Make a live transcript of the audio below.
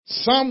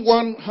Psalm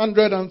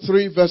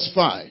 103 verse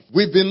 5.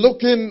 We've been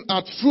looking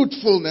at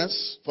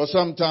fruitfulness for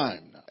some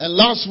time. And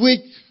last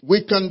week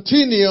we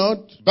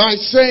continued by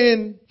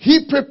saying,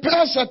 He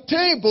prepares a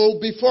table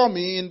before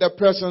me in the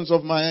presence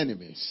of my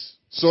enemies.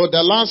 So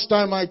the last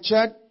time I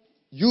checked,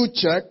 you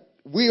checked,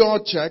 we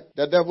all checked,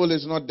 the devil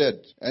is not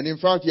dead. And in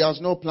fact, he has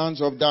no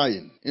plans of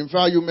dying. In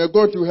fact, you may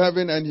go to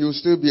heaven and he'll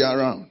still be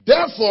around.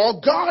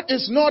 Therefore, God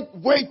is not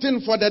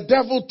waiting for the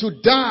devil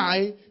to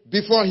die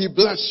before he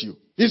bless you.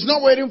 He's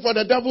not waiting for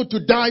the devil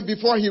to die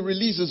before he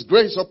releases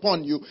grace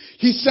upon you.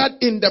 He said,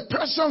 in the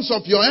presence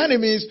of your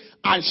enemies,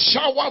 I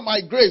shower my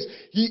grace.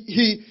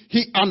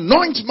 He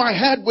anoints my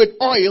head with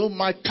oil,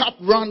 my cup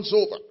runs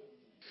over.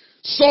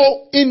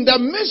 So in the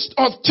midst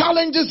of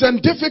challenges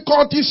and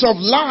difficulties of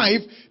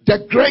life,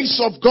 the grace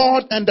of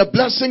God and the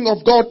blessing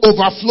of God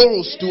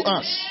overflows to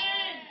us.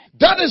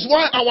 That is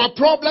why our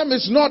problem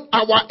is not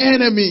our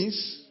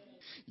enemies.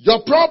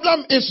 Your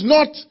problem is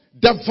not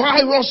the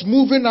virus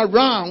moving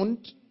around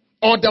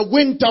or the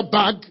winter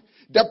bug.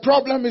 The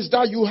problem is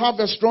that you have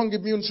a strong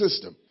immune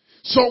system.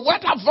 So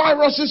whether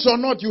viruses or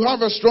not, you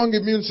have a strong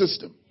immune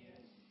system.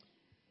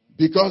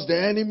 Because the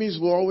enemies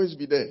will always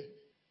be there.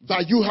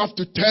 But you have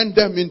to turn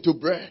them into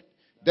bread.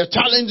 The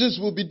challenges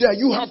will be there.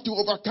 You have to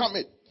overcome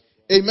it.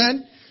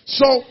 Amen.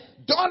 So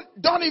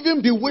don't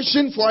even be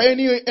wishing for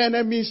any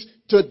enemies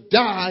to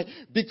die.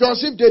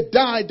 Because if they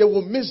die, they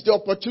will miss the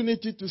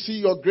opportunity to see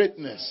your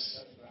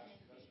greatness.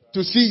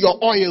 To see your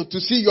oil, to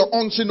see your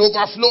unction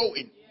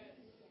overflowing.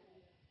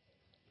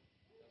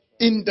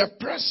 In the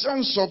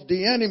presence of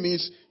the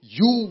enemies,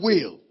 you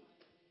will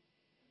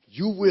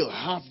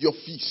have your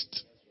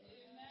feast.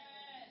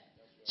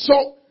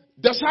 So,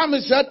 the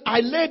psalmist said,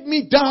 I laid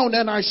me down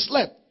and I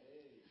slept.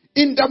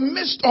 In the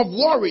midst of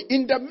worry,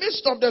 in the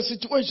midst of the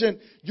situation,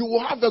 you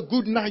will have a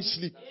good night's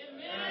sleep.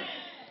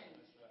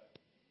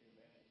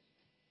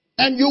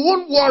 And you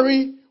won't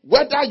worry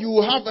whether you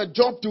will have a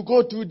job to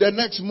go to the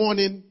next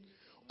morning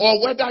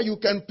or whether you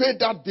can pay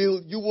that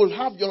bill. You will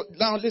have your...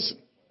 Now listen.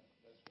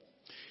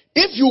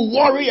 If you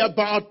worry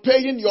about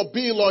paying your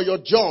bill or your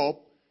job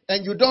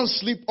and you don't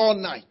sleep all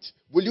night,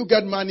 will you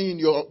get money in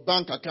your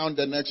bank account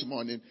the next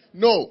morning?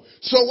 No.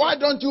 So why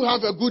don't you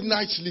have a good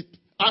night's sleep?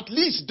 At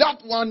least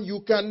that one you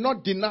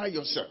cannot deny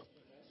yourself.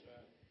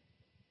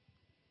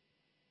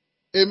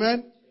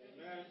 Amen?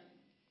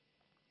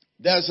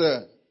 There's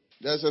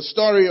a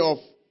story of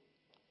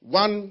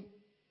one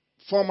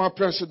former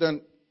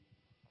president.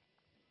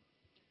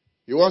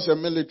 He was a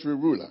military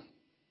ruler.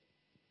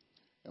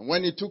 And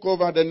when he took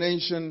over the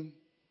nation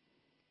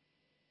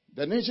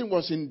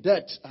was in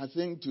debt, I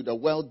think, to the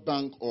World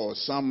Bank or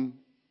some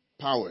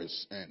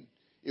powers. And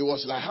it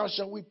was like, how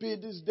shall we pay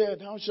this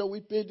debt? How shall we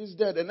pay this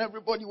debt? And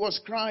everybody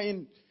was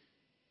crying.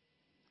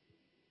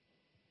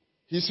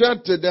 He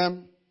said to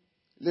them,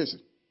 listen,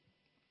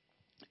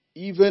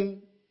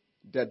 even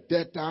the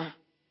debtor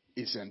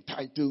is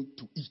entitled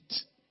to eat.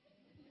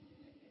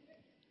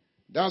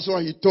 That's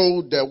what he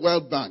told the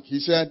World Bank. He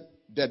said,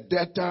 the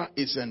debtor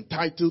is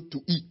entitled to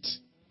eat.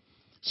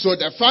 So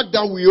the fact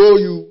that we owe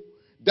you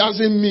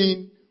doesn't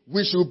mean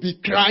we should be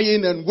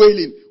crying and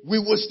wailing. We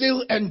will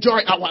still enjoy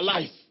our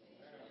life.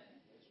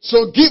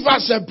 So give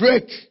us a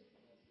break.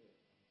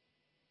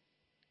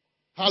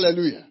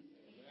 Hallelujah.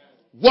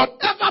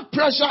 Whatever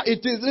pressure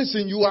it is,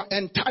 listen, you are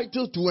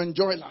entitled to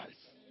enjoy life.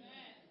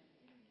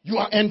 You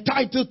are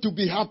entitled to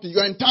be happy. You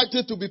are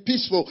entitled to be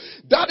peaceful.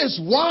 That is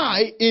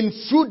why in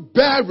fruit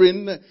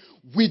bearing,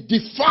 we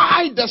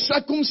defy the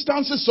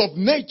circumstances of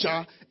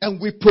nature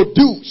and we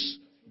produce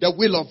the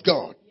will of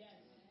God.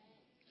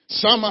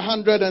 Psalm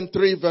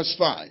 103 verse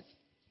 5.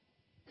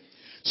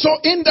 So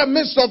in the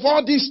midst of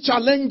all these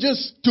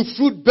challenges to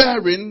fruit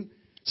bearing,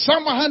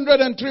 Psalm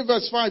 103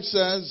 verse 5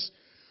 says,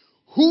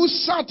 who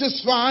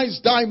satisfies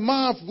thy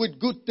mouth with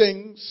good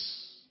things,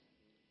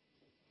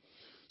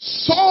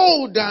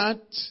 so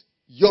that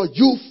your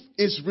youth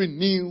is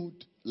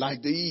renewed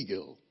like the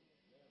eagle.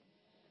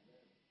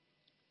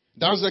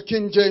 That's the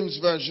King James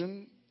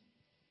Version.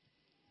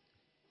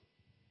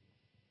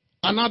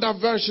 Another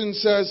version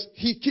says,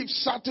 he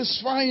keeps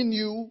satisfying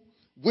you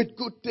with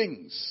good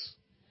things.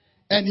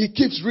 And he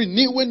keeps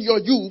renewing your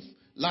youth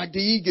like the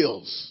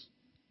eagles.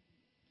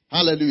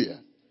 Hallelujah.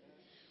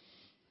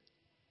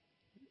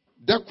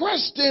 The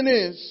question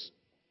is,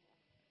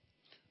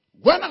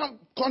 when I'm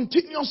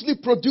continuously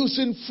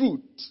producing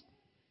fruit,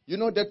 you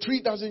know, the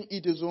tree doesn't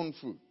eat its own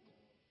fruit.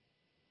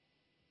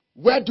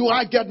 Where do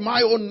I get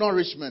my own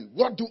nourishment?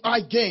 What do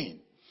I gain?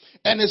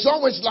 And it's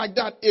always like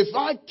that. If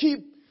I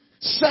keep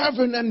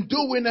serving and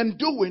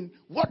doing,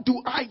 what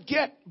do I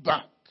get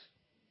back?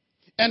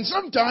 And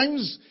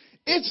sometimes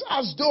it's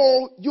as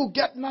though you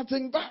get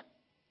nothing back.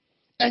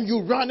 And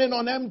you're running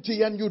on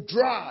empty and you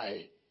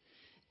dry.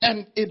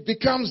 And it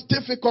becomes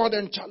difficult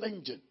and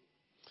challenging.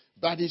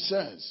 But he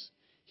says,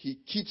 he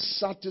keeps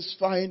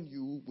satisfying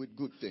you with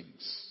good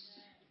things.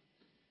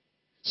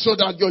 So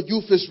that your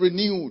youth is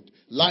renewed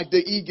like the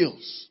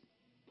eagles.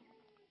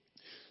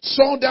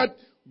 So that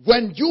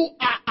when you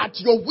are at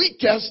your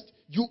weakest,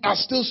 you are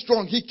still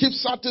strong. He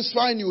keeps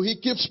satisfying you. He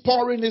keeps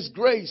pouring His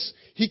grace.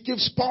 He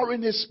keeps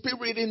pouring His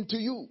Spirit into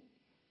you.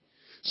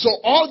 So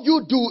all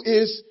you do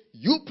is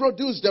you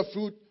produce the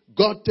fruit.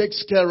 God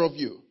takes care of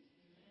you.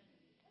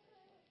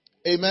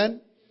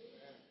 Amen.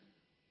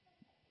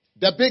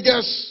 The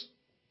biggest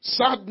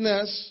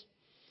sadness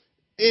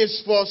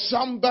is for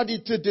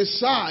somebody to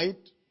decide,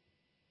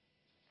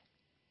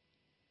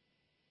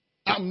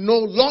 I'm no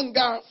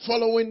longer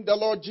following the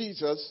Lord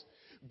Jesus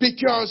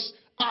because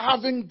I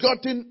haven't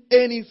gotten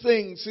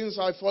anything since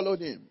I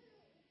followed Him.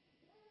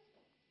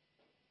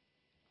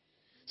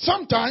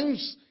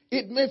 Sometimes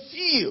it may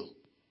feel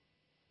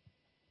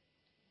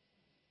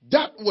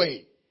that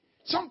way.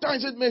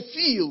 Sometimes it may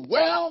feel,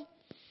 well,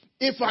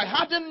 if I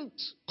hadn't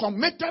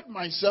committed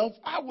myself,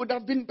 I would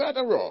have been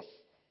better off.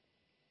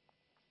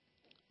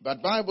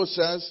 But Bible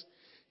says,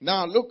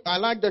 now look, I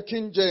like the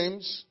King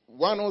James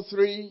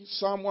 103,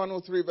 Psalm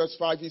 103 verse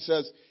 5. He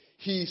says,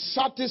 He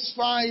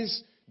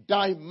satisfies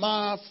thy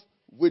mouth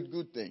with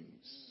good things.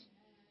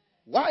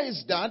 Why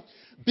is that?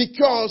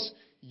 Because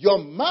your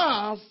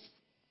mouth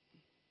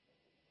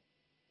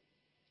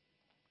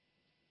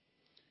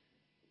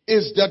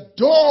is the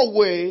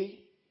doorway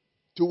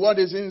to what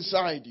is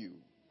inside you.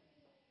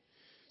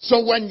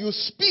 So when you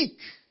speak,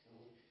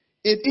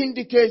 it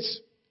indicates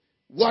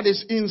what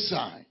is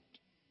inside.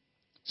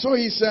 So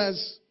He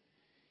says,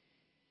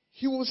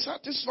 He will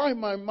satisfy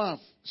my mouth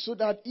so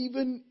that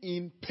even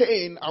in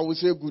pain, I will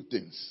say good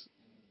things.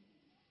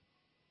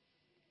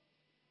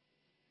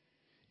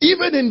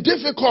 Even in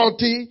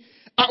difficulty,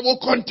 I will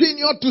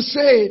continue to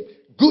say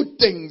good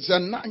things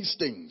and nice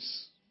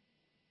things.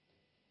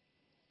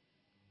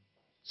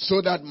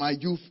 So that my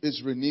youth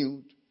is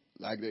renewed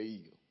like the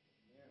eagle.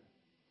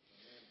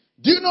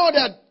 Do you know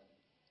that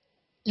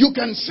you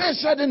can say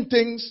certain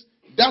things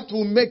that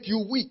will make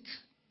you weak?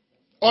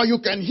 Or you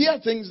can hear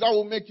things that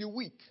will make you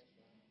weak.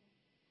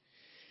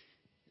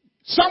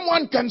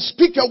 Someone can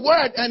speak a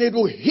word and it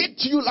will hit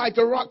you like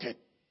a rocket.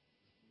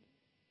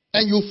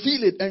 And you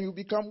feel it and you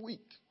become weak.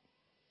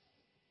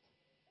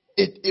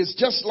 It is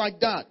just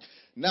like that.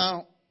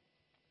 Now,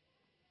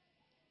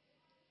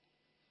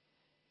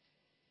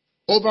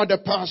 over the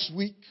past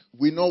week,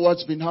 we know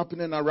what's been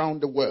happening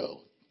around the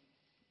world.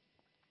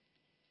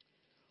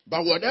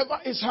 But whatever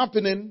is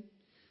happening,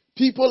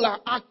 people are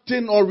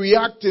acting or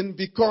reacting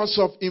because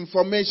of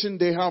information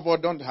they have or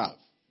don't have.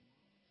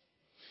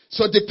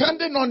 So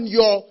depending on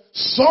your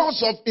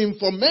source of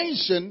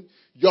information,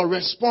 your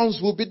response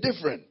will be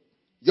different.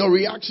 Your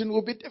reaction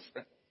will be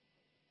different.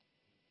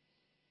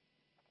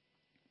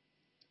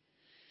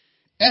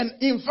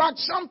 And in fact,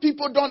 some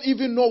people don't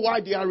even know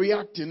why they are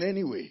reacting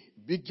anyway.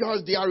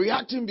 Because they are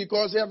reacting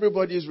because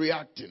everybody is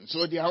reacting.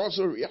 So they are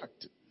also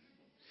reacting.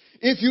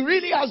 If you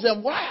really ask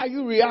them, why are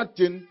you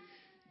reacting?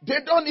 They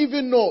don't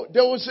even know. They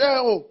will say,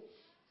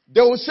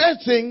 they will say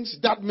things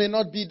that may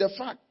not be the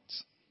fact.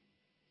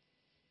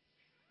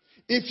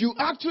 If you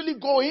actually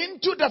go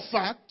into the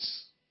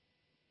facts,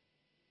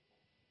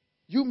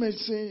 you may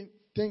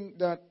think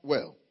that,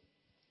 well,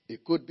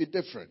 it could be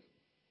different.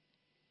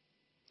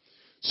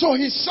 So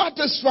He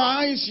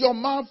satisfies your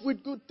mouth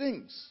with good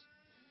things.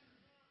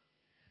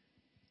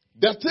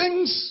 The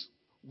things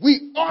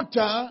we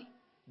utter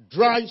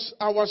drives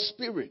our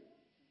spirit.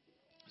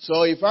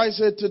 So if I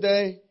say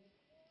today,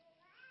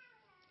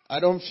 I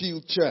don't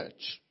feel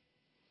church,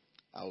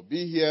 I'll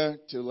be here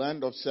till the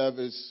end of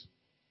service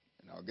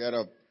and I'll get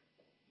up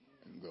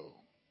and go.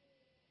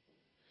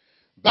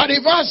 But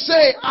if I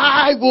say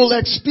I will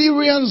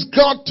experience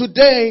God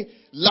today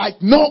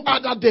like no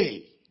other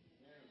day,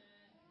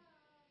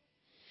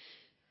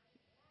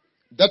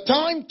 the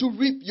time to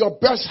reap your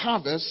best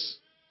harvest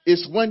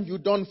is when you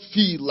don't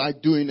feel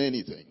like doing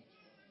anything.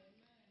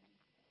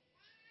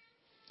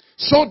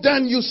 So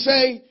then you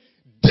say,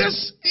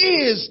 this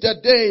is the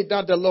day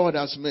that the Lord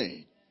has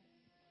made.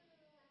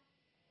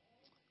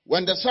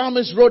 When the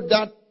psalmist wrote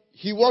that,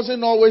 he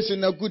wasn't always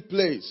in a good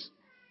place.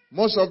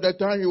 Most of the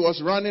time he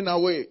was running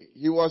away.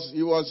 He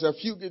was a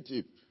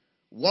fugitive,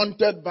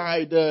 wanted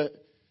by the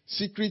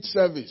Secret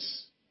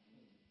Service.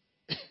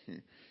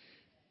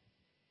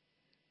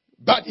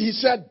 But he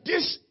said,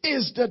 this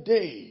is the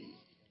day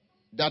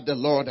that the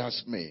Lord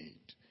has made.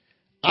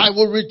 I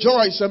will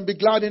rejoice and be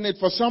glad in it.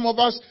 For some of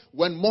us,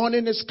 when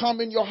morning is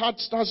coming, your heart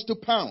starts to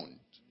pound.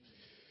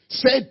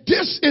 Say,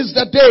 this is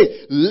the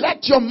day.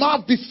 Let your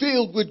mouth be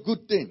filled with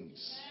good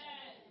things.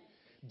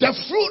 The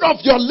fruit of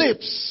your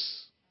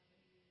lips.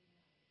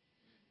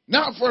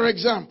 Now, for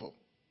example,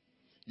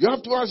 you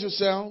have to ask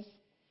yourself,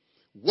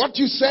 what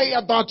you say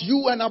about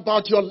you and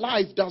about your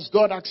life, does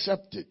God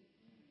accept it?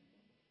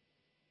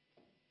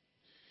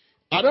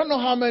 I don't know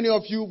how many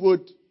of you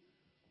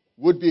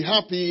would be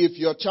happy if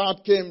your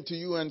child came to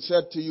you and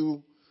said to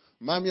you,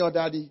 Mommy or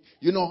Daddy,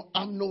 you know,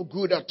 I'm no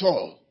good at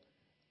all.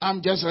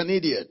 I'm just an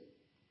idiot.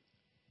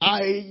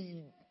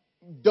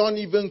 Don't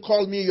even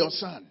call me your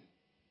son.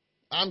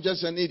 I'm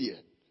just an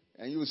idiot.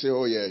 And you say,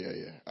 oh,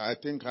 yeah. I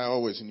think I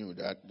always knew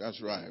that. That's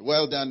right.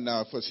 Well done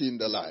now for seeing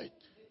the light.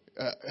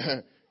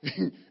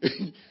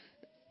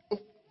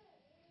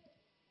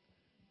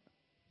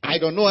 I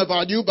don't know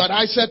about you, but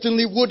I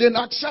certainly wouldn't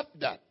accept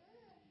that.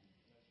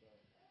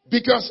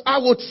 Because I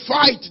would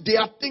fight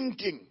their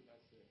thinking.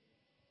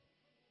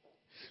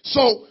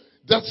 So,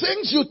 the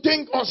things you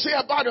think or say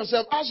about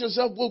yourself, ask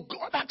yourself, will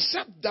God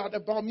accept that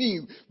about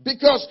me?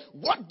 Because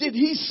what did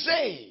He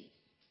say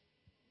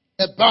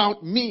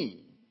about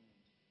me?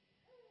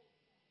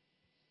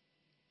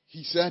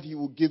 He said He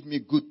will give me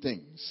good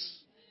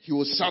things. He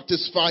will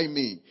satisfy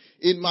me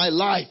in my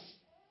life.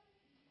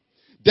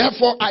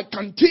 Therefore, I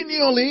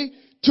continually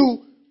to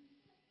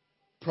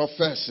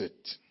profess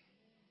it.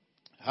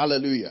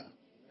 Hallelujah.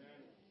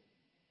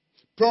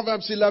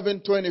 Proverbs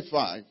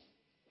 11:25.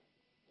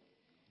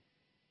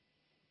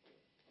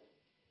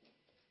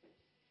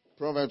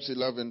 Proverbs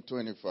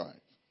 11:25.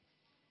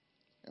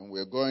 And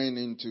we're going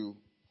into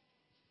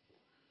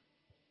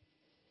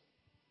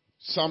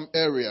some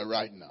area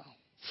right now.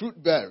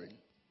 Fruit bearing.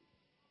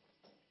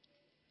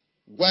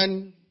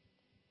 When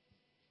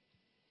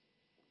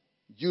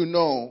you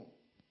know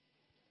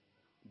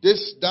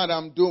this that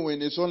I'm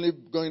doing is only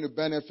going to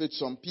benefit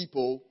some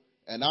people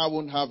and I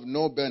won't have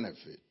no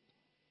benefit.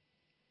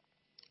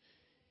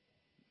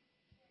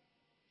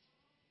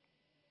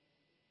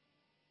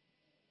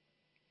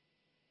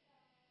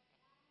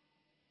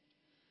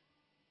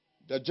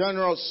 The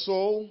generous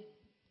soul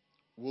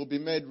will be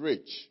made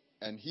rich,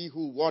 and he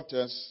who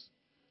waters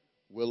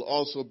will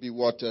also be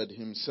watered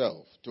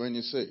himself.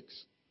 26.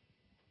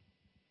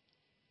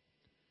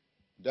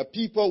 The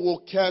people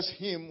will curse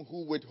him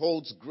who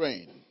withholds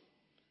grain,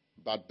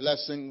 but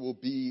blessing will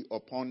be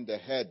upon the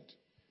head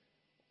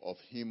of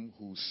him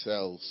who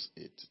sells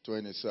it.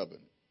 27.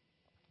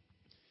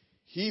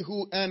 He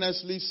who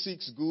earnestly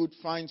seeks good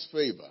finds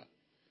favor,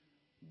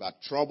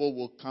 but trouble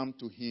will come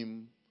to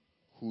him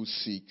who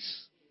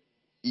seeks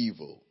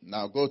evil.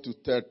 Now go to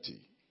 30.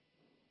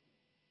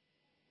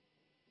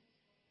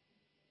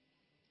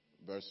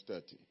 Verse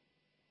 30.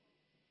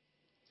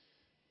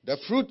 The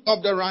fruit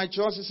of the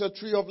righteous is a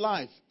tree of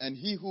life, and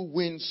he who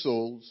wins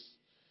souls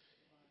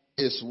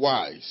is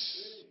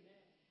wise.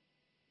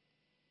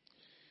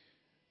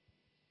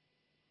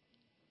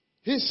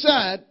 He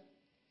said,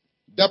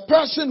 the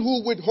person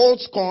who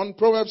withholds corn,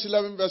 Proverbs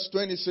 11 verse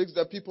 26,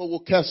 the people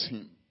will curse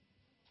him.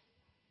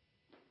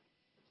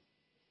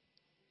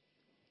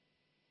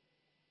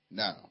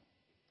 Now,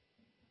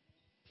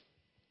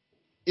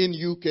 in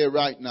UK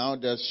right now,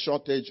 there's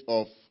shortage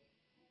of...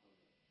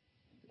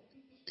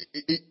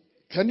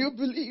 Can you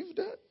believe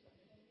that?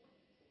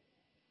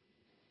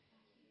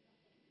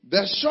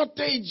 There's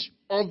shortage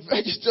of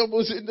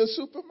vegetables in the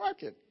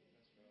supermarket.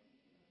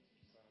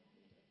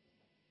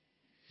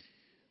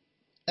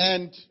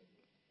 And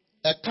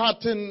a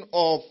carton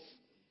of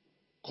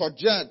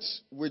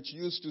courgettes, which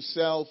used to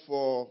sell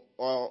for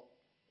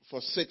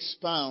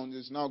 £6,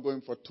 is now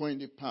going for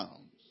 £20.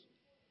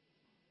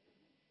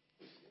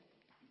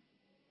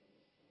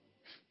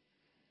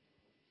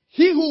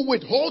 He who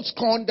withholds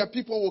corn, the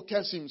people will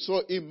curse him.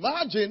 So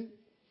imagine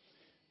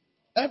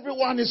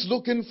everyone is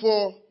looking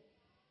for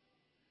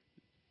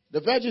the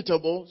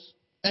vegetables,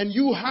 and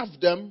you have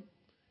them,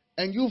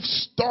 and you've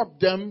stocked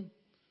them,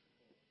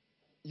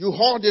 you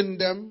hoarding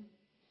them,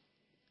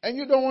 and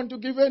you don't want to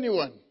give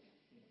anyone.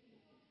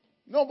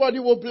 Nobody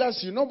will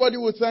bless you. Nobody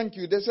will thank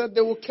you. They said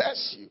they will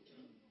curse you.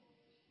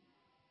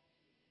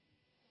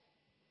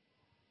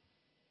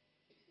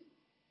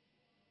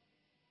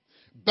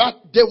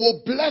 But they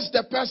will bless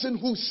the person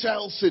who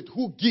sells it,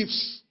 who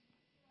gives.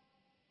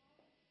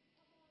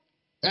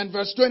 And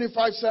verse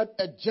 25 said,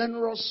 a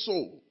generous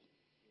soul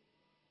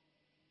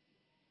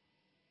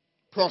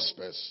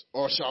prospers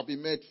or shall be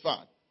made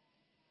fat.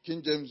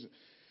 King James.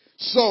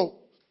 So,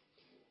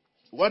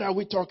 what are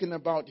we talking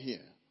about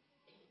here?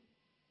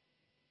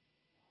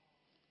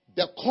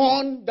 The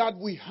corn that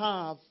we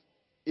have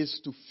is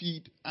to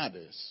feed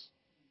others.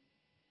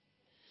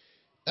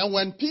 And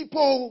when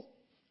people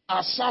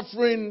are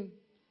suffering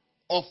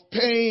of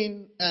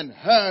pain and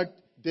hurt,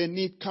 they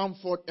need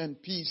comfort and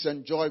peace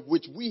and joy,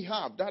 which we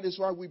have. That is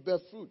why we bear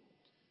fruit.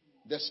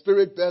 The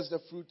Spirit bears the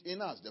fruit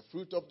in us, the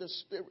fruit of the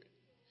Spirit,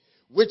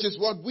 which is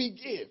what we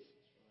give.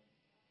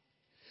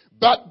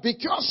 But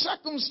because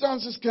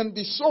circumstances can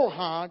be so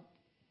hard,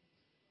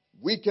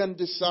 we can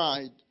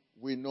decide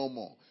we know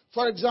more.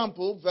 For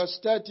example, verse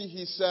 30,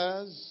 he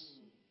says,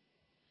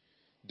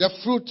 the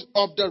fruit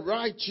of the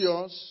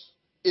righteous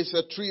is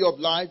a tree of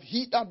life.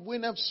 He that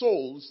winneth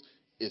souls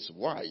is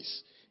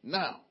wise.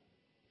 Now,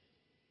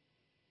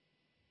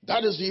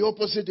 that is the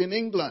opposite in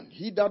England.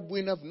 He that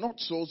winneth not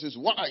souls is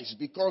wise,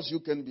 because you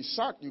can be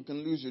sacked, you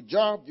can lose your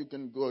job, you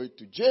can go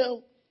to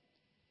jail.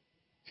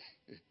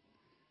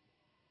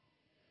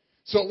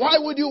 So why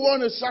would you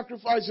want to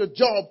sacrifice your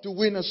job to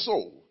win a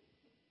soul?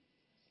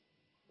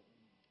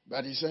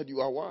 But he said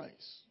you are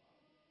wise.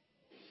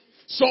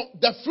 So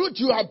the fruit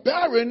you are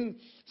bearing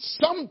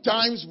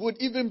sometimes would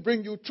even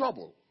bring you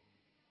trouble.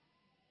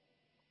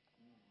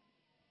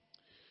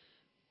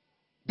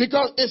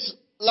 Because it's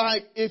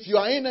like if you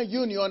are in a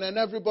union and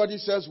everybody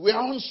says, we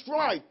are on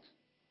strike,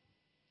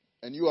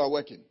 and you are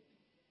working.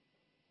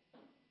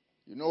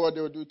 You know what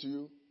they will do to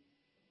you?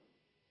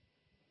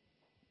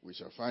 We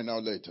shall find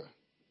out later.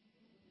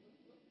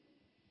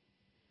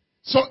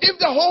 So if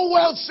the whole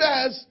world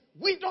says,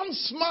 we don't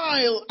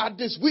smile at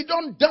this, we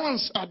don't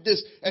dance at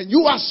this, and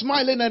you are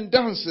smiling and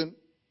dancing,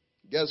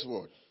 guess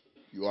what?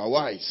 You are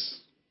wise.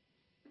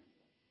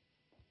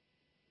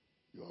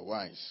 You are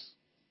wise.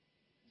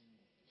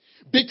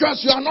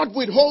 Because you are not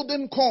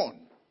withholding corn.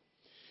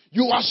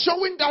 You are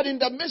showing that in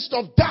the midst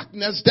of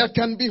darkness there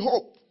can be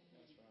hope.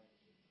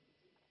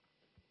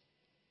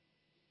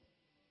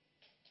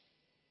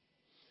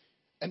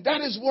 And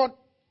that is what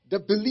the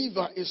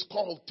believer is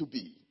called to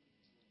be.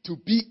 To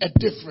be a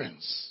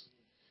difference.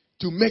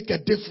 To make a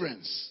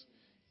difference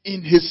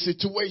in his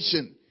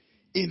situation,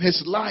 in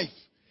his life,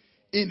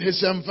 in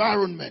his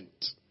environment.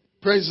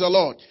 Praise the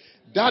Lord.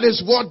 That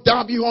is what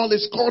Derby Hall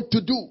is called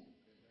to do.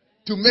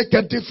 To make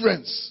a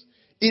difference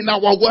in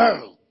our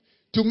world.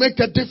 To make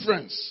a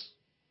difference.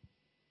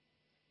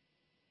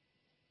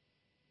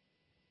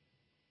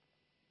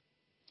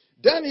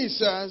 Then he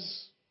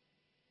says,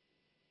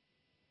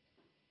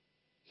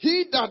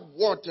 he that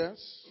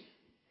waters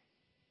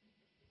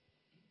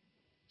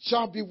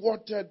shall be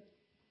watered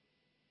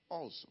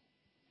also.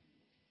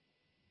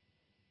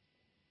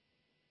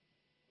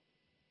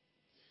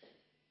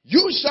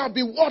 You shall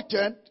be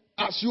watered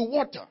as you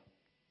water.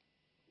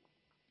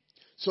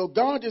 So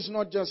God is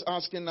not just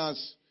asking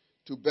us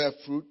to bear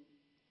fruit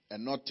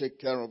and not take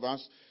care of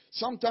us.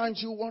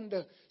 Sometimes you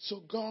wonder,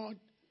 so God,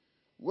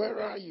 where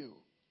are you?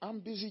 I'm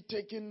busy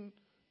taking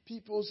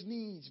people's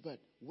needs, but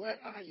where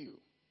are you?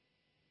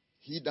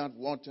 He that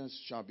waters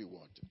shall be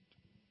watered.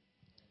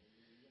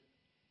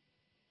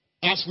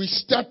 As we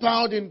step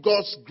out in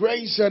God's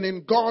grace and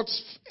in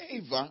God's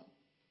favor,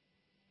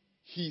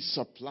 He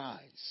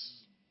supplies.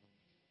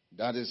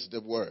 That is the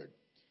word.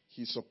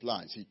 He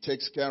supplies. He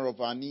takes care of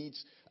our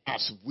needs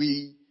as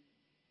we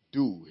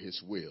do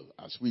His will,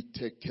 as we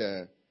take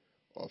care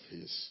of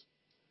His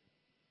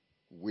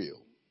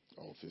will,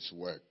 of His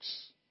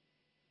works.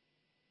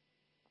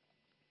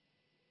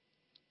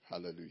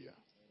 Hallelujah.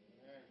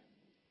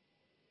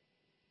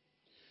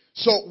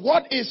 So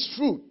what is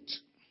fruit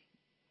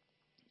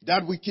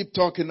that we keep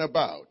talking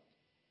about?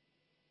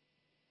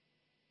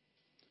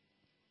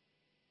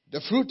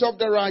 The fruit of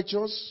the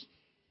righteous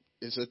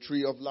is a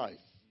tree of life.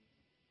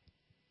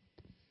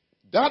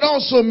 That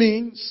also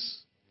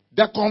means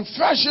the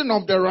confession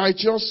of the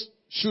righteous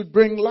should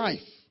bring life.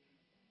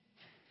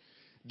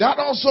 That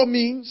also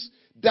means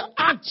the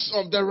acts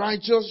of the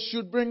righteous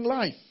should bring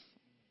life.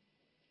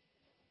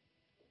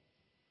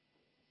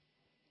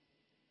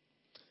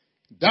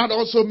 That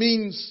also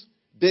means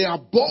the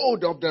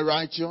abode of the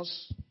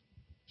righteous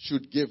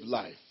should give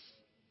life.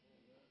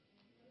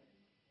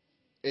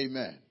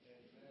 Amen.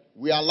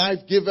 We are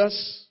life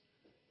givers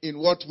in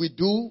what we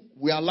do.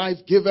 We are life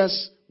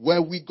givers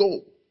where we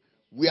go.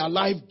 We are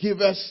life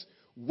givers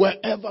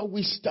wherever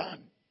we stand.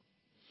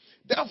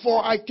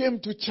 Therefore, I came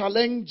to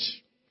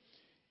challenge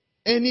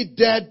any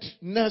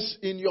deadness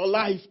in your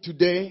life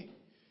today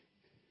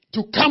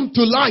to come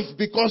to life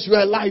because you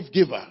are a life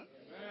giver.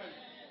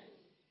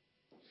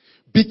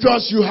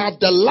 Because you have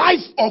the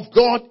life of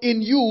God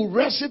in you,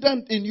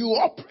 resident in you,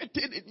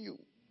 operating in you.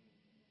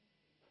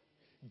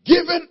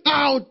 Given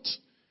out,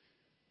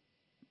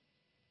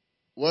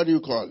 what do you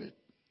call it?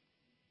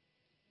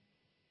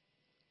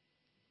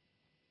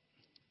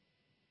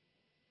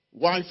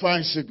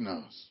 Wi-Fi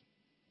signals.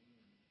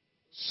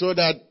 So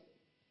that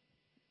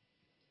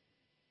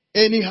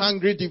any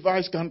hungry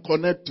device can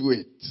connect to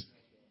it.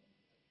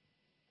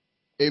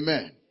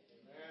 Amen.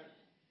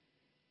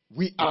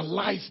 We are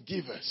life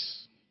givers.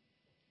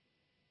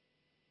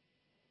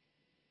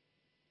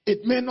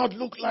 It may not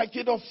look like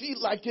it or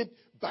feel like it,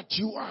 but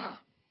you are.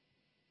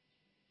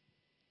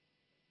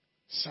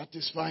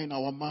 Satisfying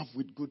our mouth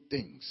with good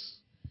things.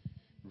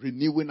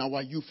 Renewing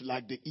our youth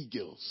like the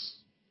eagles.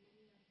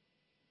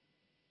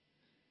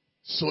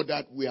 So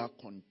that we are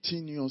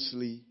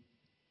continuously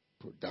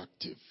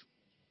productive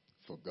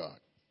for God.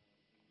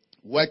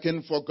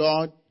 Working for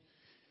God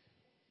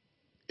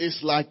is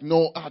like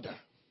no other.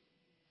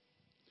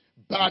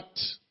 But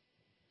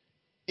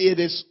it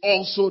is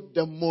also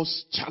the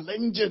most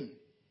challenging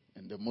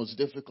and the most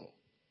difficult.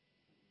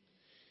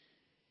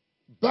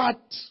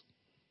 But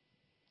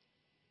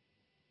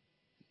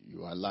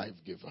you are a life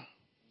giver.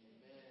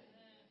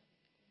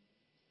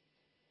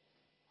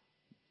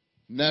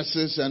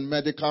 Nurses and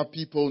medical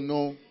people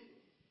know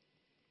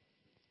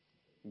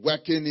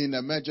working in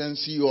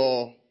emergency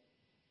or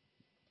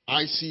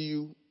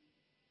ICU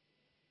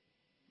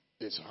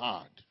is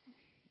hard,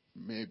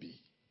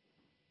 maybe.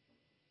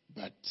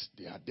 But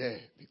they are there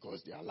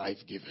because they are life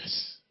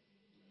givers.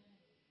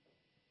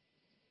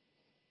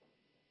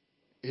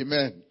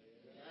 Amen.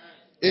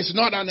 It's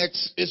not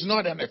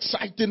an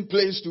exciting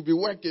place to be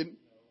working.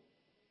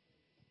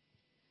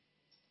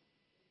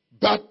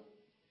 But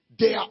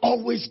they are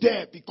always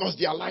there because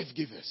they are life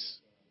givers.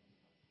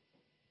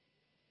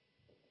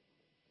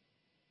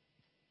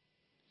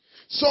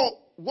 So,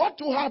 what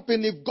will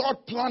happen if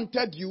God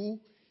planted you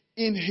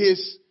in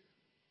His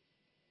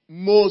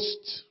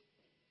most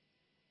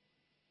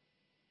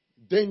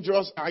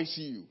dangerous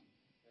ICU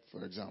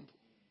for example.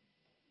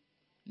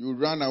 You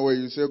run away,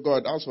 you say,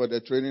 God, as for the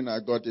training I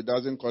got, it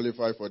doesn't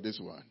qualify for this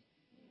one.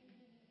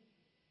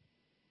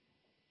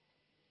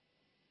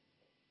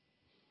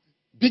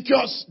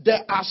 Because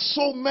there are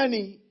so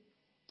many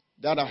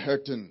that are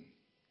hurting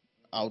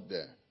out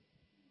there.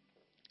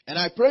 And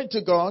I pray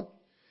to God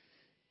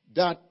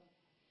that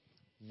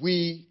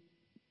we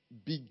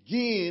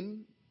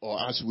begin, or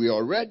as we are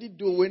already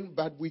doing,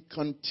 but we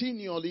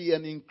continually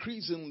and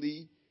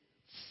increasingly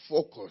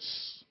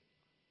focus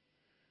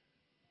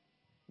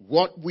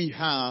what we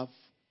have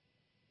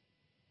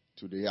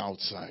to the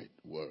outside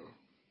world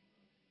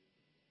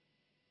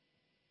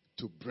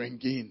to bring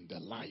in the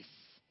life,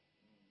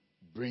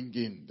 bring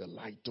in the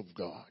light of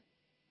God.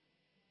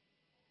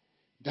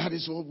 That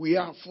is what we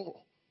are for.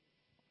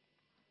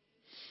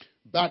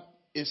 But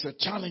it's a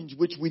challenge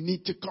which we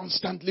need to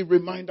constantly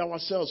remind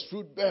ourselves.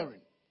 Fruit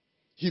bearing.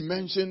 He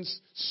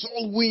mentions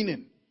soul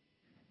winning.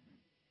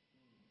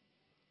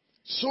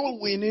 Soul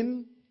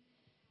winning,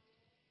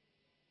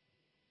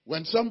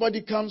 when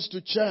somebody comes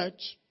to church,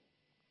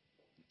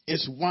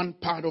 is one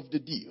part of the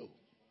deal.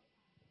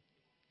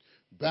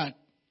 But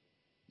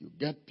you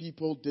get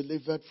people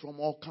delivered from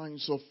all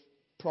kinds of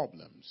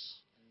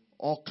problems,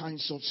 all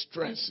kinds of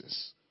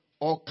stresses,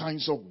 all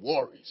kinds of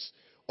worries,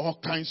 all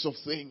kinds of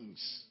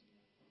things.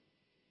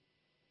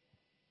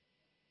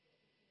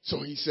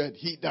 So he said,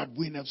 he that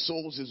winneth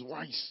souls is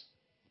wise.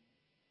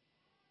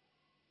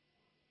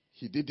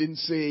 He didn't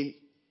say,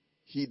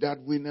 he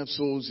that winneth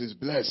souls is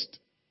blessed.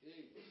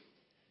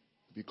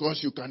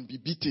 Because you can be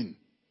beaten.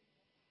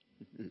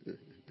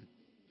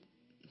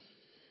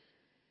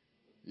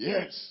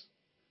 Yes.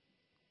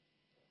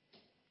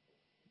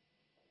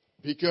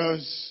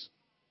 Because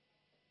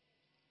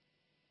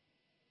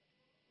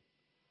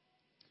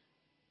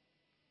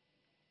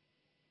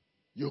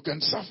you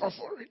can suffer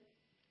for it.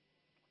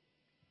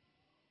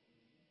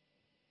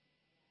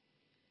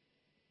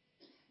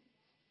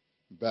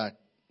 But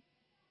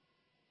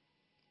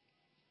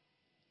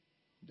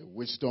the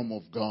wisdom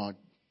of God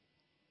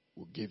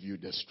will give you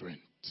the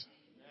strength.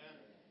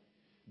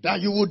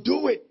 That you will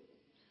do it.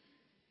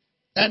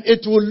 And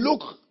it will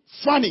look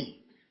funny.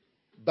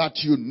 But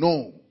you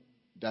know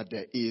that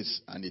there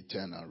is an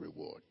eternal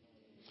reward.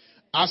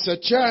 As a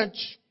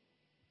church,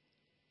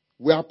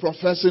 we are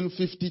professing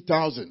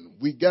 50,000.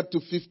 We get to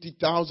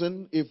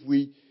 50,000 if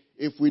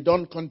we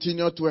don't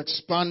continue to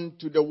expand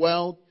to the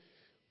world.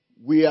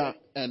 We are,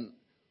 and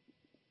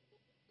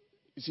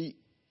you see,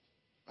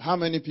 how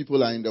many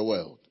people are in the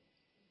world?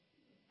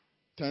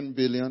 10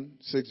 billion,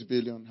 6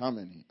 billion, how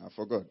many? I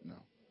forgot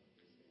now.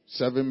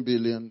 7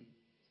 billion,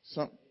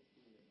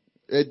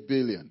 8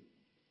 billion.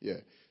 Yeah.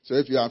 So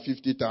if you have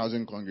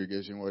 50,000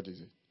 congregation, what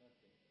is it?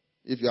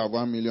 If you have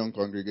 1 million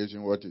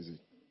congregation, what is it?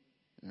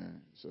 Yeah,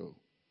 so,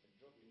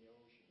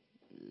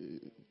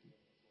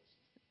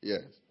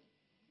 yes.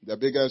 The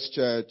biggest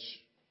church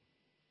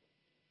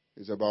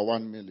is about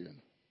 1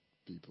 million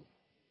people.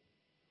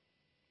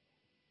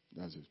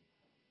 That's it.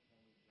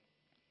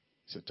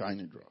 It's a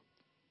tiny drop.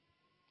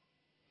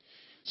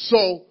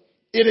 So,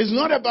 it is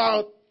not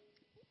about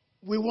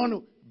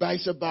but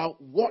it's about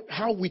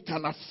how we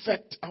can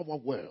affect our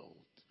world.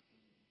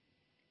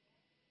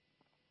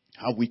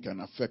 How we can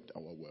affect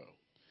our world.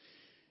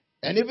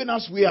 And even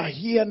as we are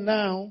here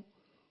now,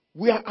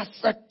 we are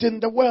affecting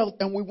the world,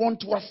 and we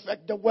want to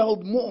affect the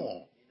world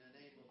more.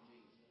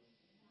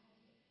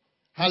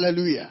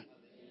 Hallelujah.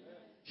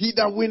 He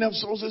that winneth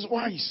souls is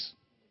wise.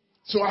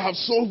 So I have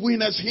soul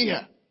winners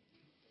here.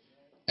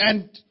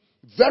 And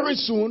very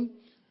soon,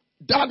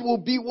 that will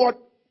be what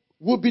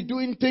we'll be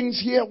doing things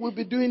here, we'll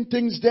be doing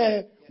things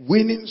there,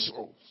 winning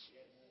souls.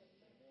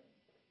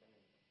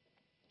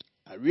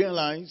 I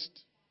realized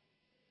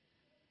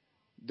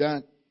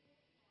that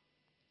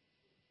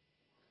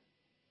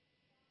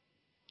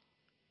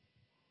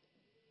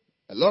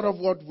a lot of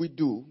what we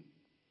do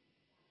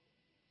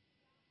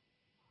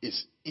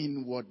is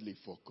inwardly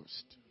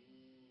focused.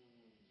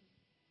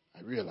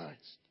 I realized.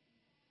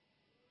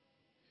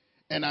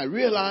 And I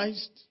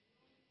realized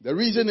the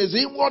reason is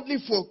inwardly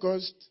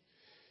focused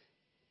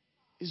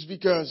is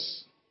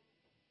because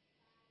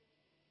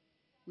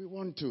we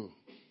want to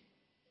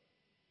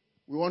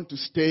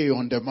stay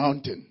on the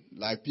mountain.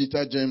 Like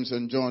Peter, James,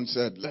 and John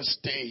said, let's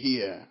stay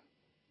here.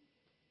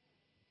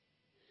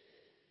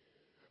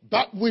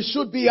 But we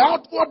should be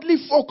outwardly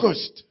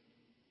focused.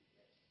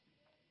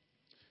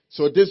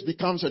 So this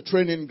becomes a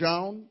training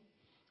ground.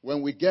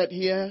 When we get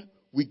here,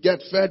 we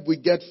get fed, we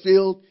get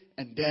filled,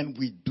 and then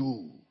we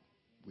do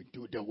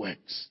the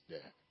works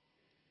there.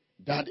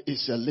 That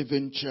is a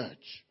living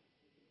church.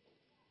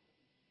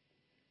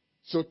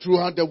 So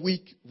throughout the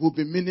week, we'll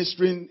be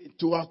ministering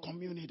to our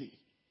community.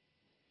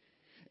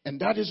 And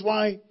that is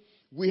why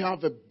we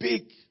have a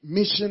big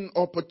mission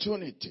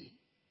opportunity.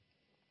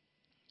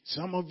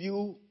 Some of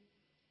you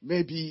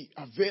may be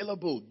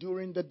available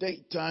during the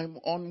daytime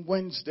on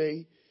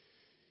Wednesday.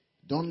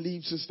 Don't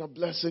leave Sister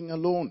Blessing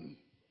alone.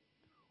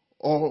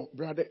 Or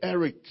Brother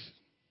Eric,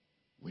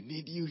 we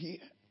need you here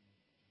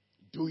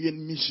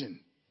doing mission.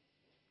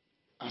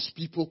 As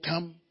people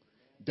come,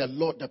 the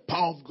Lord, the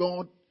power of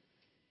God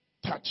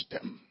touched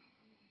them.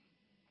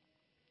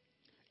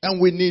 And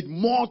we need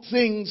more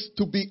things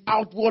to be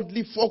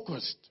outwardly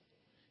focused.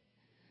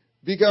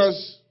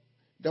 Because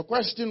the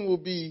question will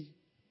be,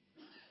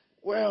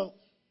 well,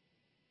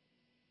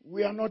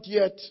 we are not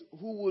yet,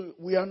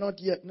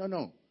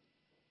 no.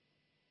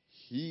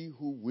 He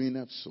who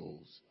winneth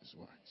souls is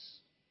wise.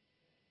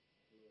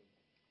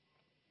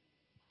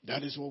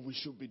 That is what we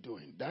should be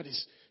doing. That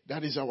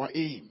is our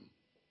aim.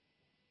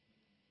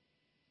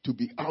 To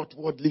be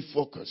outwardly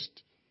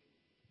focused.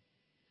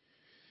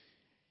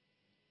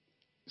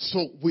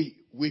 So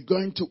we're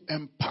going to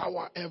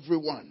empower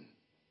everyone.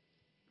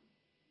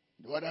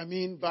 What I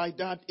mean by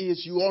that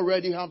is you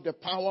already have the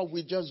power.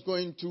 We're just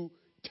going to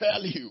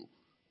tell you.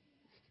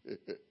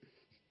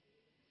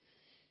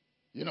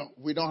 You know,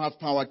 we don't have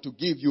power to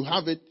give. You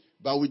have it,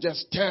 but we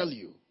just tell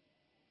you.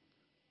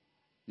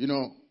 You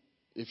know,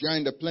 if you're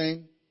in the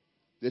plane,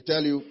 they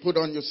tell you, put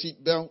on your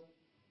seatbelt.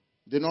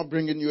 They're not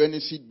bringing you any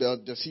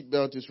seatbelt. The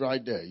seatbelt is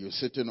right there. You're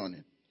sitting on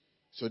it.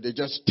 So they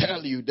just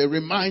tell you. They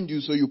remind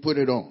you so you put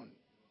it on.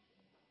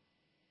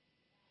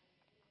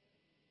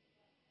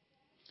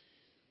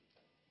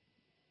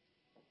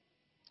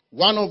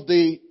 One of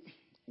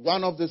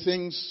the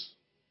things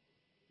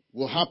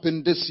will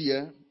happen this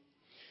year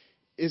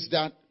is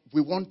that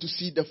we want to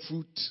see the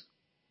fruit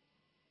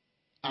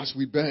as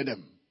we bear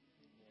them.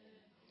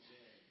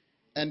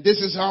 And this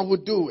is how we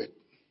do it.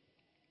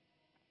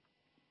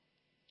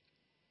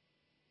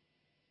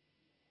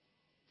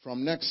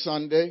 From next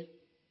Sunday,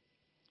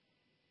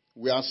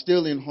 we are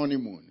still in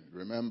honeymoon,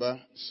 remember?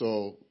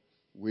 So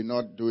we're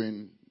not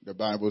doing the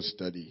Bible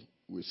study.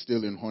 We're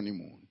still in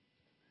honeymoon.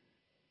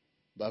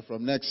 But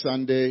from next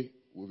Sunday,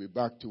 we'll be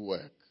back to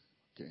work.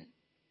 Okay.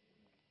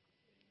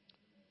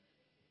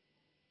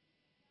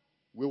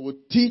 We will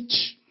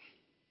teach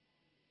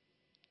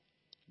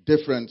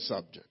different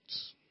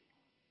subjects.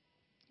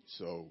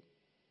 So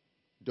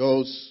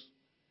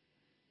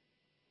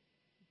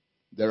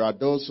there are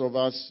those of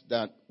us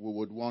that we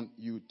would want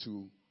you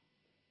to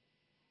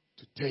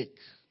take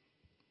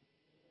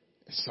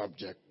a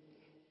subject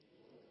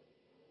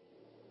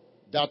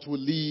that will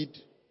lead.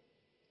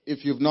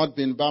 If you've not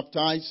been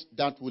baptized,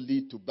 that will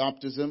lead to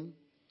baptism.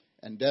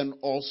 And then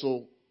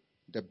also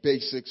the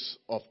basics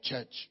of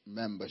church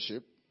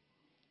membership.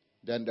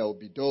 Then there will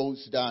be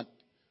those that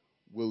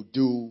will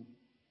do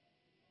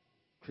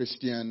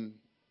Christian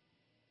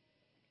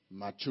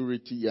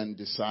maturity and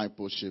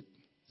discipleship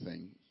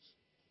things.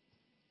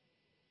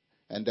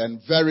 And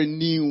then very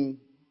new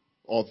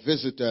or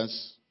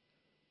visitors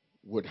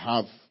would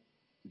have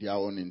their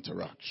own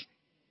interaction.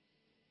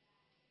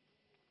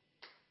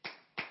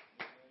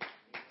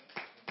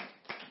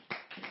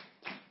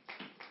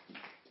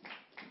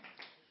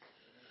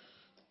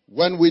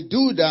 When we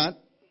do that,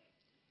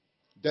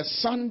 the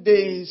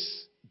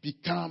Sundays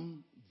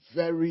become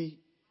very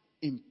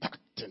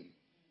impacting.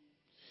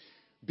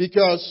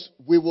 Because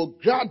we will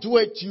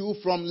graduate you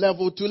from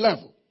level to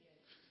level.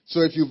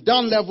 So if you've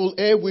done level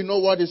A, we know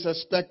what is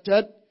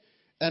expected.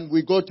 And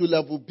we go to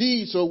level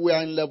B, so we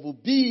are in level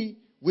B.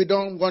 We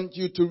don't want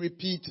you to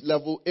repeat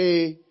level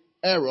A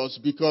errors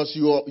because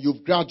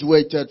you've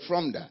graduated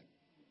from that.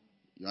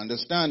 You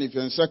understand? If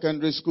you're in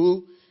secondary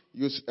school,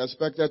 you're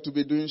expected to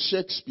be doing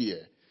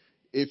Shakespeare.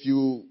 If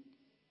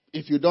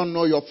you don't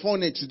know your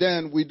phonics,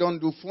 then we don't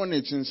do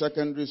phonics in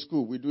secondary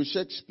school. We do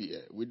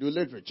Shakespeare. We do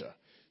literature.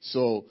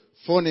 So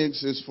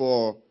phonics is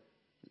for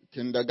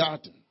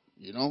kindergarten,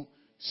 you know.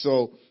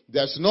 So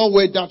there's no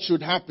way that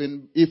should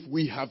happen if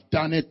we have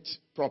done it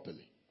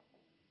properly.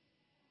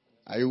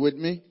 Are you with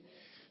me?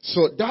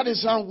 So that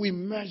is how we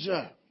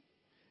measure.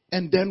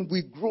 And then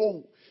we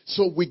grow.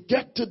 So we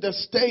get to the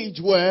stage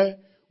where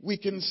we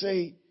can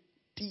say,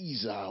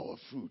 these are our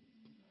fruit.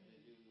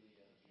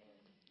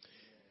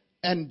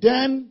 And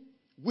then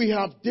we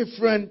have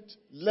different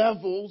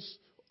levels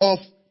of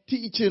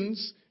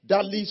teachings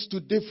that leads to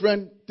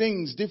different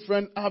things,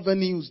 different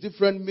avenues,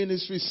 different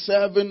ministries,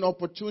 serving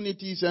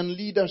opportunities and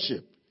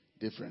leadership.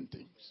 Different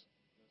things.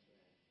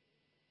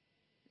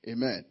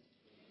 Amen.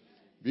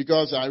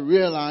 Because I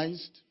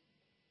realized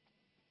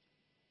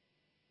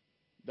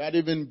that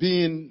even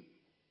being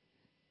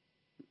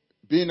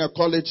a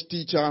college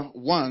teacher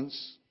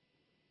once,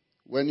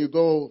 when you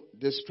go,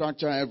 they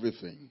structure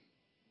everything.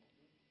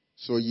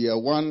 So year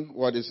 1,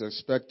 what is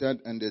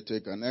expected, and they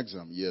take an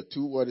exam. Year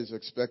 2, what is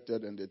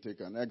expected, and they take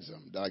an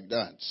exam. Like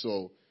that.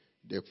 So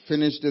they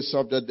finish the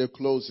subject, they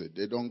close it.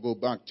 They don't go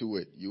back to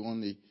it. You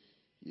only,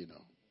 you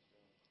know.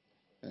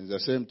 And the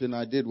same thing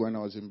I did when I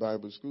was in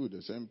Bible school.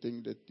 The same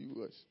thing that you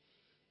was.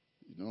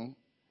 You know.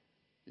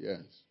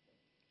 Yes.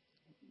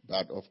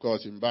 But of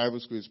course, in Bible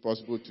school, it's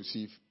possible to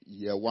see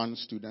year 1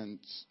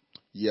 students,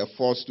 year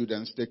 4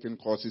 students taking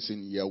courses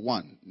in year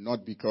 1.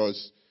 Not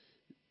because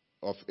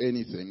of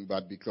anything,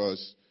 but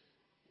because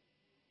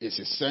it's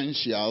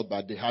essential,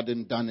 but they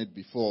hadn't done it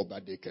before,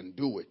 but they can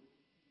do it.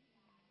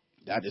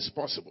 That is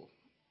possible.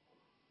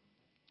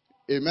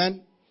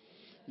 Amen.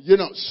 You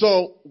know,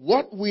 so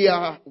what we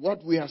are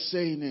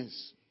saying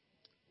is,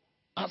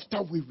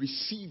 after we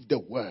receive the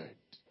word,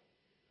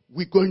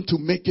 we're going to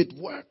make it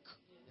work.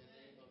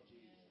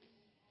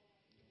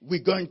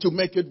 We're going to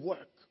make it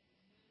work.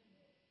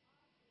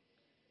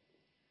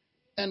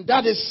 And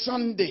that is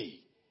Sunday.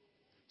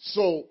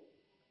 So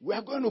we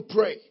are going to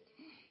pray.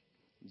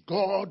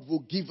 God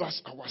will give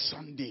us our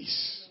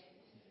Sundays.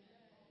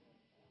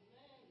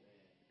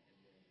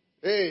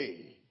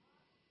 Hey,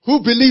 who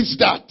believes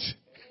that?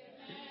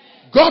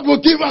 God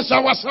will give us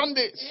our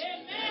Sundays.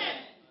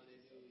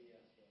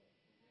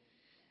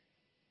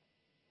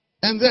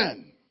 And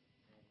then,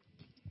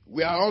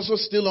 we are also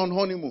still on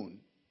honeymoon.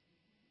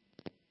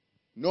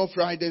 No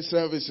Friday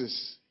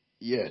services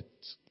yet.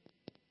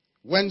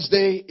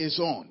 Wednesday is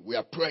on. We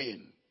are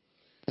praying.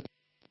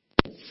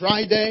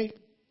 Friday,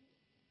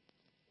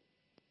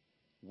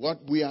 what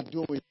we are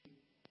doing,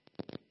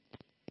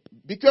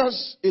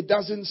 because it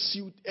doesn't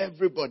suit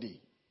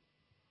everybody.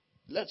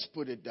 Let's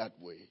put it that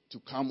way. To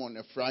come on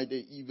a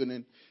Friday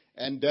evening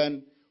and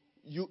then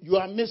you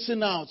are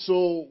missing out.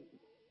 So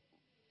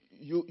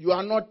you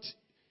are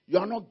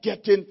not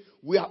getting.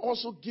 We are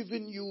also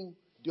giving you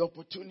the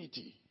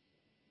opportunity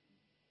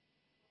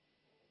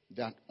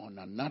that on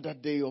another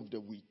day of the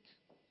week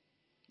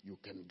you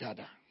can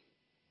gather.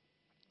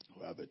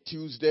 We have a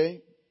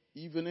Tuesday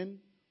evening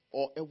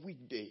or a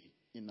weekday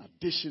in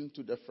addition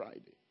to the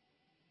Friday.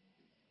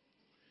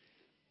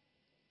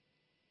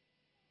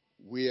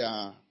 We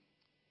are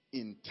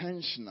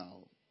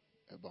intentional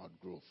about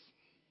growth.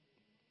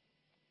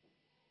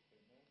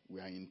 We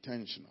are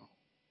intentional.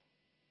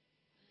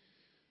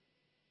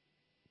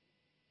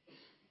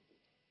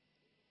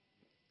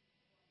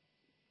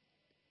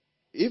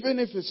 Even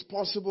if it's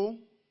possible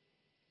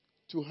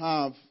to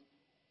have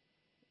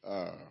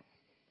a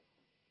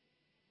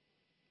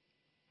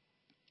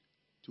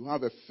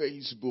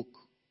Facebook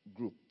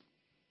group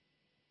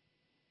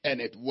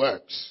and it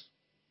works,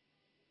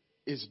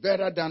 it's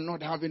better than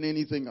not having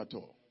anything at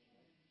all.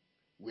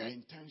 We are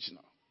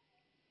intentional.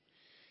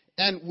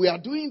 And we are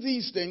doing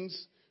these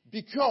things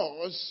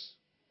because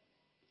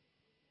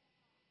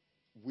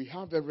we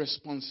have a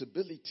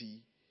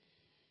responsibility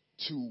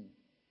to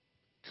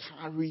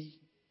carry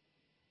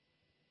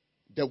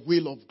the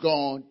will of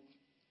God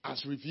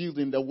as revealed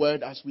in the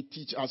Word, as we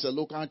teach as a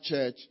local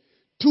church,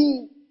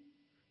 to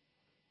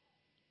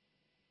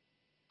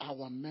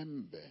our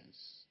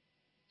members,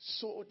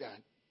 so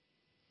that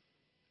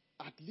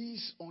at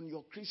least on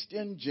your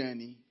Christian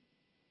journey,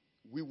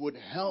 we would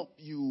help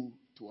you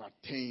to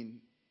attain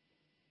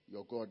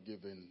your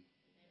God-given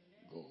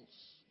goals.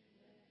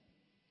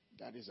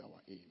 That is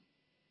our aim.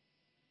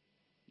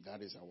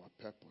 That is our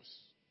purpose.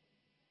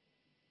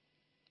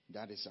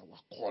 That is our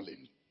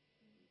calling.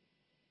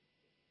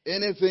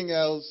 Anything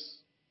else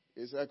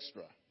is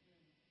extra.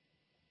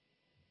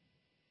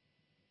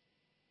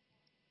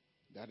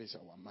 That is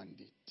our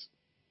mandate.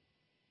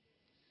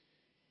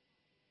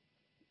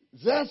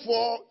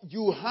 Therefore,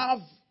 you have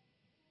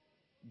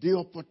the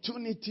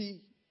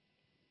opportunity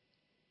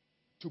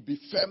to be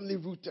firmly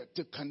rooted,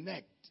 to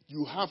connect.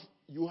 You have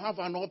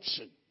an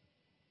option.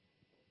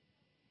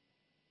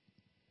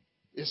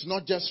 It's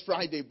not just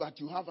Friday, but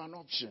you have an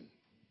option.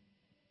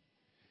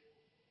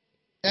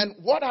 And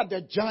what are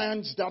the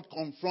giants that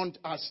confront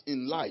us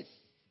in life?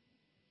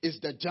 Is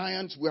the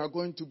giants we are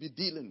going to be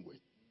dealing with.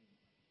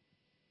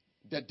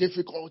 The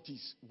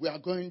difficulties. We are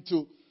going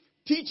to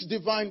teach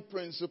divine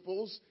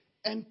principles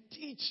and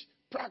teach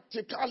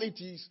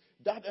practicalities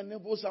that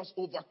enables us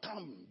to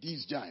overcome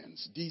these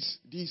giants,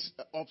 these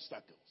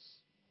obstacles.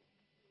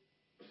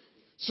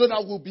 So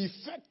that we'll be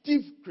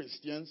effective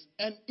Christians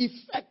and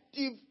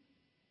effective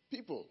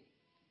people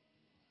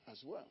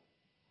as well.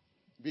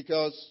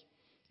 Because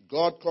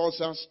God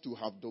calls us to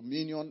have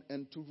dominion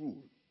and to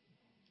rule.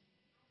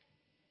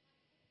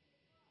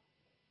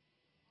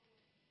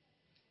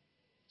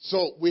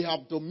 So we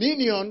have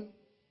dominion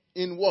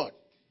in what?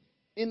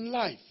 In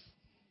life.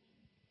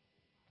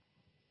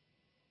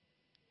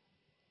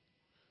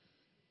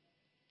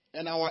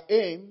 And our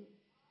aim,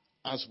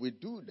 as we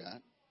do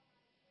that,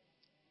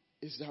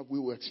 is that we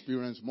will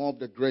experience more of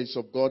the grace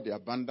of God, the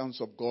abundance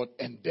of God,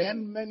 and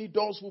then many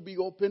doors will be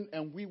open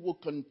and we will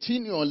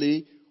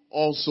continually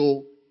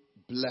also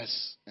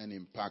bless and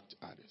impact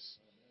others.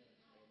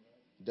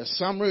 The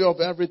summary of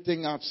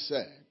everything I've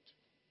said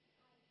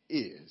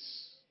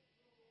is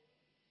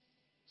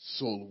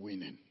soul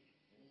winning.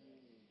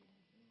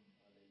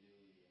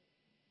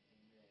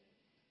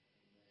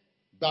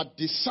 But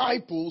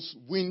disciples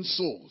win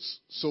souls.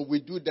 So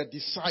we do the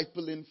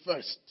discipling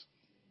first.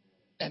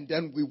 And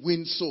then we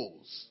win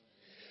souls.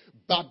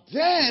 But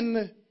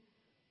then,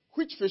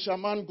 which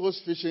fisherman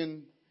goes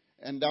fishing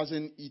and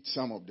doesn't eat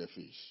some of the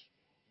fish?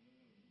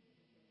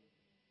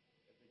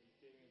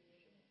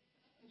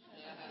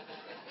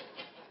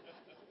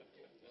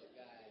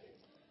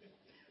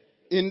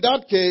 In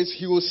that case,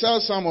 he will sell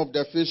some of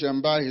the fish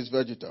and buy his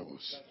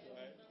vegetables.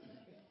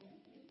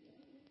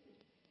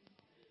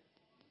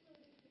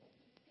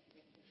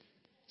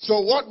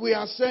 So what we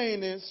are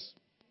saying is,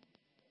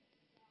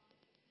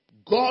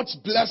 God's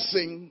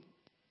blessing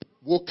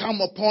will come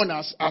upon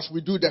us as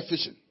we do the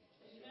fishing.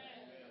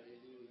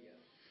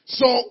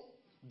 So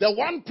The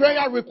one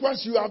prayer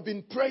request you have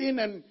been praying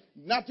and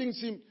nothing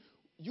seems,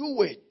 you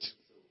wait.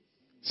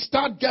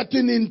 Start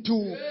getting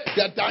into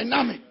the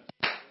dynamic.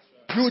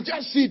 You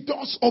just see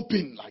doors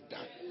open like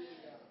that.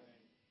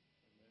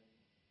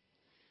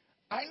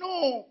 I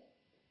know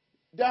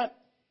that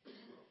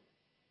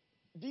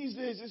these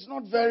days it's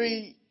not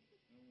very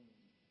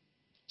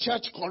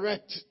church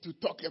correct to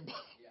talk about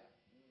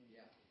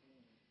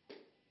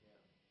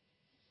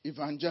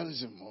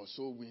evangelism or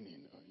soul winning.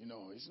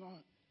 It's not.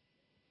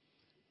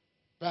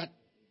 But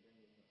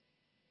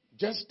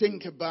just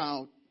think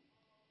about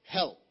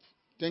help.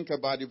 Think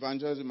about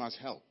evangelism as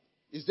help.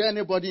 Is there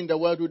anybody in the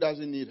world who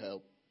doesn't need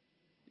help?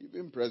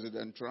 Even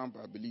President Trump,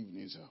 I believe,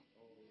 needs help.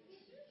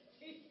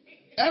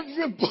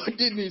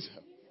 Everybody needs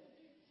help.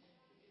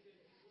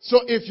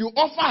 So if you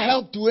offer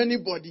help to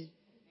anybody,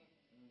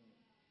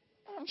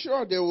 I'm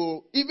sure they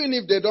will, even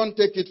if they don't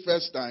take it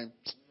first time,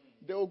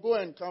 they will go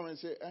and come and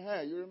say,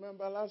 you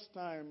remember last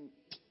time,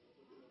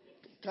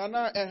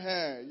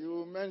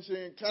 you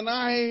mentioned, can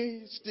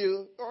I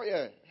still,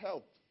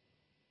 help.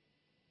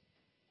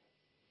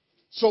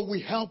 So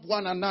we help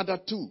one another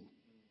too.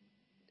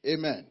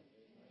 Amen.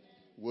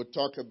 We'll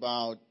talk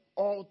about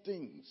all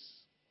things.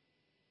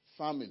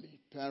 Family,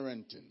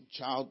 parenting,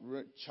 child,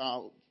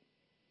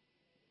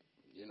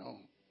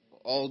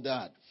 all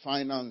that,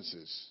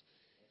 finances,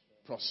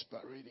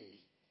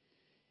 prosperity.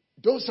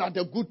 Those are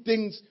the good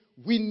things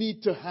we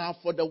need to have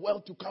for the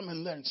world to come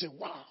and learn. Say,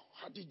 wow,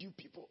 how did you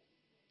people?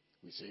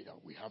 We say that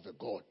we have a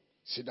God.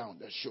 Sit down,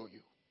 let's show you.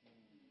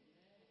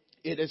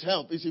 It is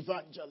help, it's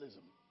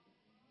evangelism.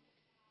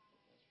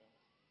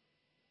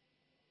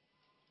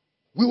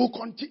 We will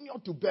continue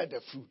to bear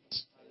the fruit.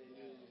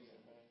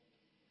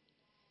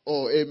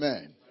 Oh,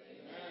 amen.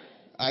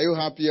 Are you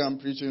happy I'm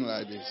preaching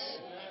like this?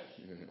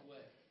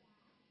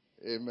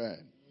 Yeah.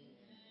 Amen.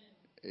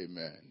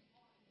 Amen.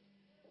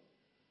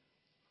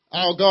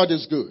 Our God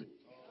is good.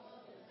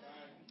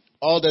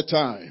 All the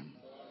time.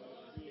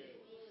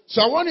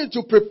 So I want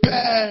you to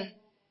prepare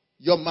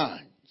your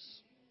minds.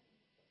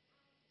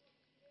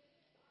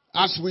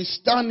 As we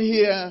stand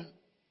here,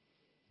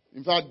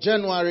 in fact,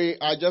 January,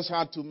 I just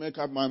had to make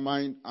up my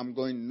mind I'm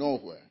going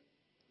nowhere.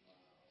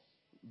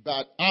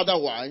 But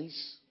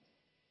otherwise,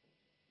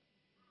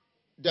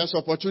 there's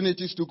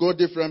opportunities to go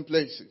different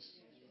places.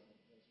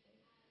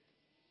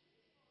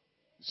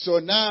 So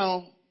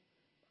now,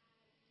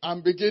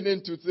 I'm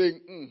beginning to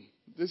think,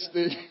 this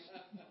thing,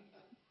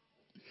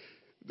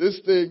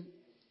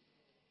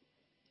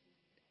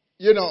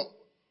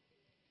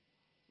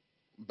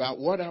 but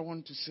what I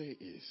want to say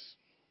is,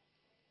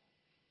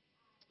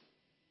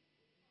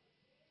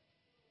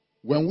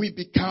 when we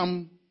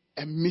become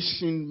a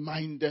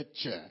mission-minded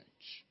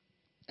church,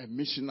 a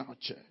missional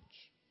church,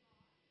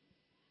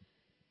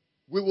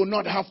 we will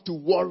not have to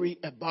worry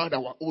about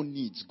our own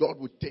needs. God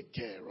will take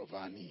care of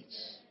our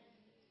needs.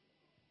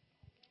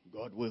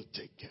 God will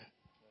take care.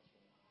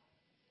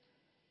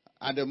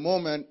 At the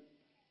moment,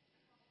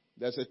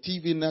 there's a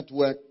TV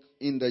network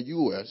in the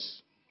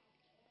U.S.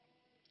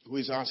 who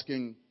is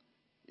asking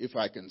if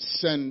I can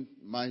send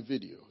my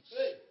videos.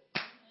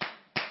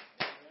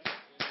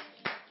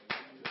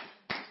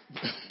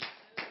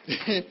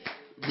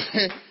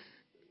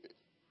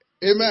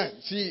 Amen.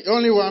 See,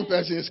 only one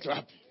person is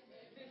clapping.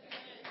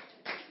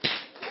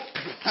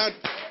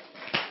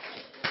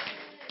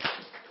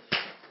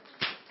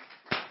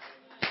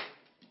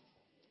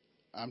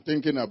 I'm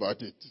thinking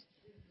about it.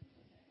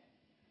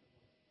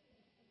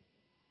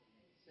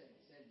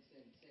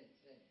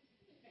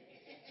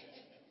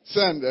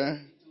 Send,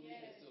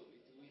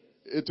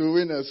 It will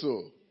win a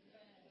soul.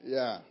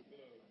 Yeah.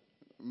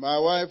 My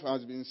wife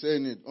has been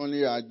saying it,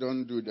 only I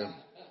don't do them.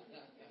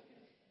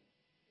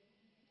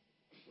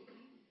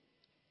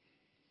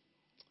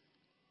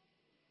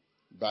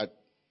 But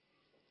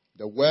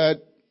the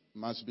word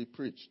must be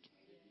preached.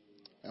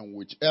 And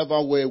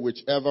whichever way,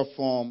 whichever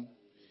form,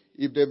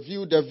 if they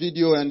view the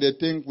video and they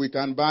think we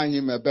can buy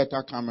him a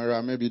better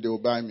camera, maybe they'll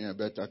buy me a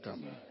better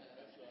camera.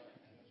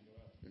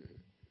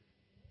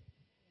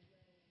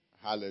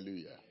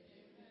 Hallelujah.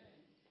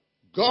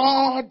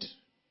 God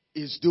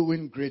is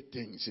doing great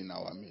things in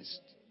our midst.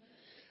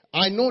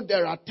 I know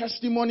there are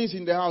testimonies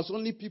in the house,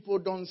 only people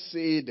don't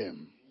say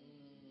them.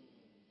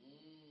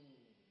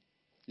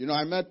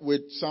 I met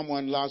with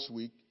someone last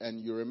week, and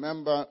you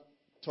remember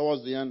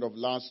towards the end of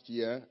last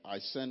year, I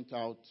sent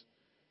out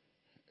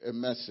a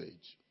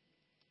message.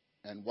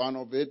 And one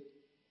of it,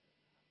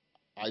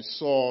 I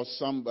saw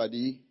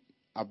somebody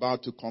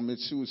about to commit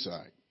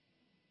suicide.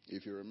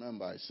 If you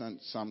remember, I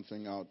sent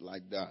something out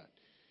like that.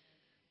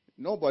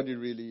 Nobody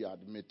really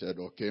admitted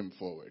or came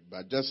forward.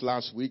 But just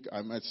last week,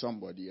 I met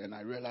somebody, and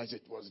I realized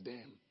it was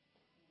them.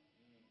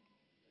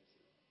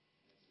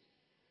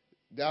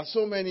 There are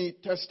so many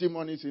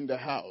testimonies in the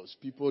house.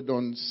 People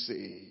don't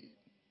say.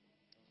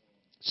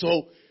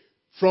 So,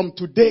 from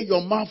today,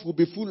 your mouth will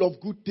be full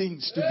of good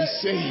things to be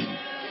saying.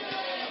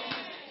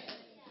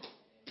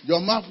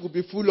 Your mouth will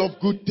be full of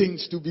good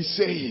things to be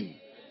saying.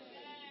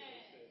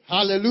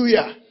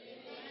 Hallelujah.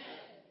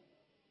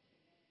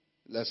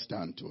 Let's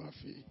stand to our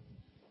feet.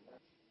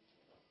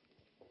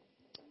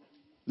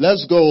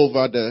 Let's go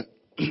over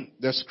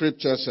the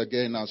scriptures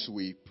again as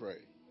we pray.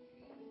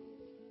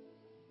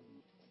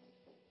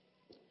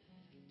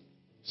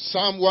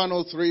 Psalm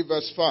 103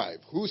 verse 5.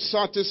 Who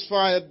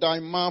satisfied thy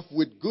mouth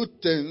with good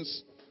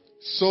things,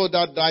 so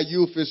that thy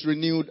youth is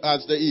renewed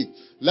as the eagle.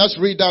 Let's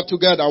read that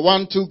together.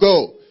 1, 2,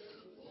 go.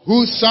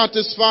 Who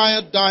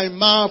satisfied thy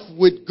mouth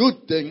with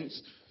good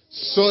things,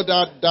 so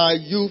that thy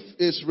youth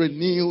is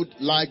renewed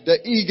like the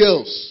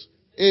eagles.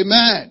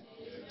 Amen.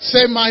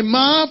 Say, my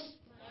mouth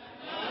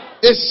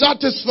is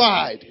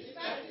satisfied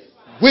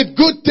with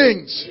good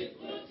things.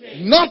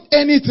 Not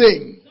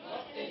anything.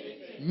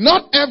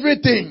 Not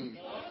everything.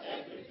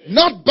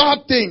 Not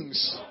bad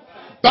things.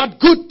 But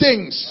good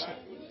things.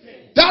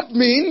 That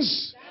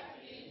means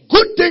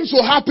good things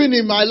will happen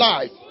in my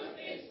life.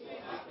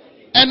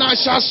 And I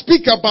shall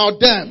speak about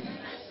them.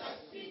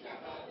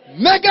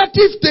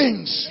 Negative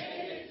things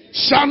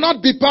shall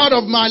not be part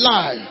of my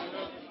life.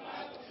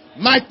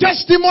 My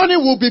testimony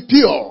will be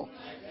pure.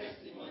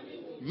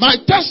 My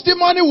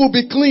testimony will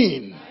be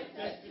clean.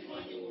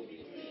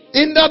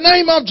 In the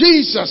name of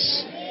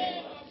Jesus,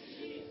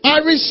 I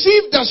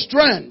receive the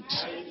strength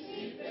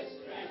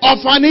of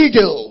an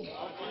eagle.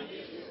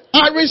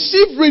 I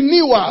receive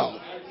renewal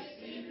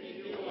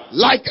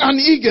like an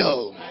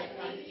eagle.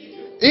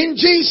 In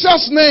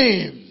Jesus'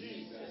 name,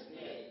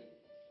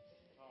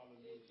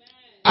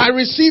 I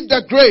receive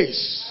the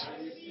grace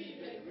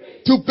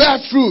to bear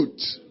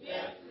fruit.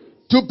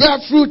 To bear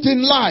fruit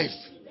in life.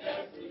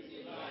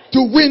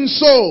 To win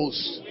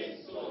souls.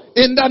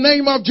 In the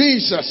name of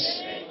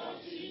Jesus,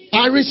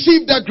 I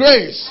receive the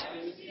grace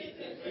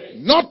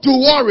not to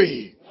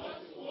worry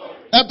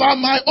about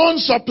my own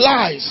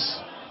supplies,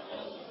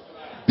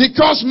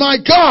 because my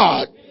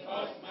God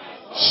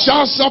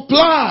shall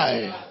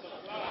supply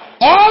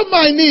all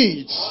my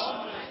needs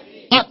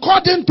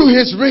according to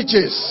his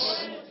riches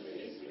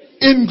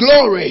in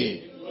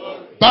glory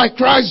by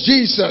Christ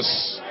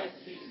Jesus.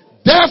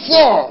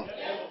 Therefore,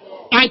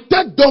 I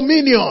take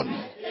dominion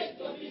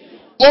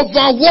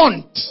over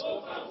want,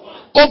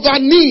 over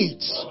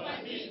needs,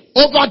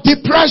 over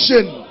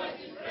depression,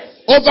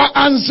 over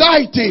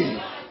anxiety,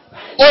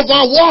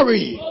 over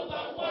worry.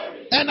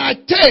 And I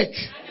take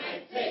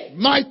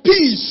my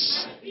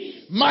peace,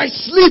 my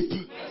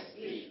sleep,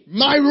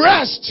 my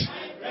rest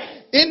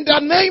in the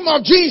name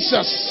of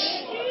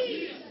Jesus,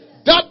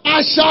 that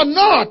I shall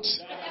not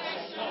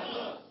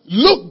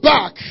look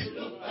back.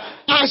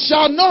 I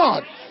shall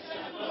not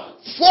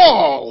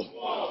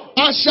fall.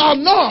 I shall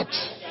not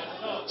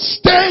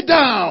stay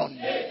down.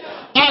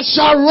 I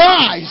shall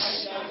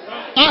rise.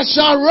 I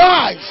shall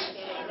rise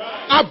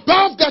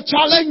above the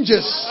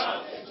challenges.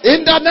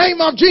 In the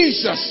name of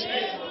Jesus,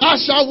 I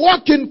shall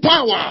walk in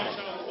power.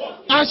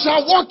 I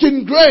shall walk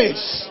in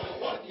grace.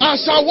 I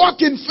shall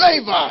walk in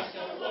favor.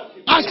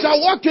 I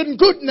shall walk in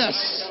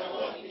goodness.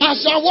 I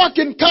shall walk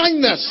in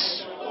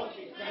kindness.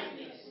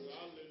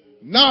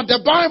 Now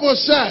the Bible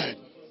said,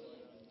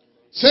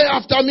 say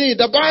after me,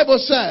 the Bible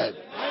said,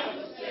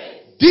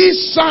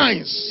 these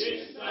signs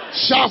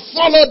shall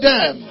follow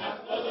them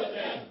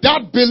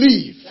that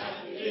believe.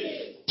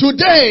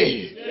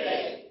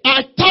 Today,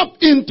 I tap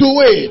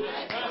into it.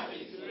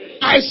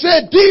 I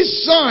said,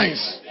 these signs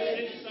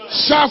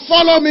shall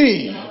follow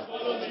me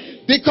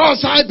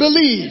because I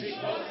believe.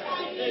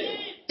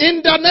 In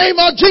the name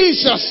of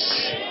Jesus,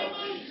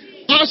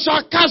 I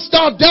shall cast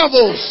out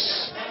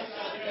devils.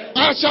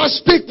 I shall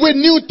speak with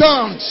new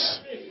tongues.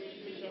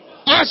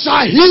 I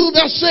shall heal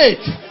the sick.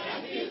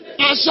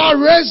 I shall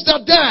raise the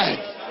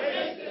dead.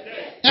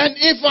 And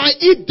if I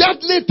eat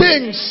deadly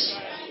things,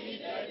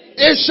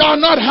 it shall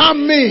not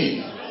harm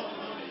me.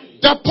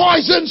 The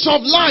poisons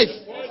of life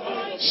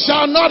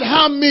shall not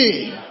harm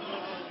me.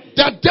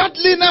 The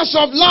deadliness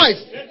of life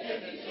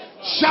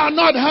shall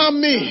not harm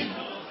me.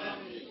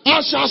 I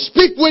shall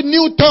speak with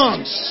new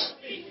tongues.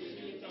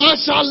 I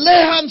shall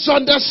lay hands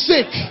on the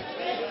sick,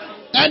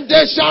 and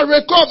they shall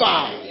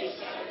recover.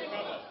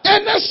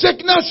 Any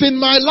sickness in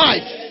my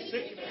life,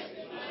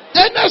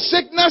 any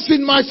sickness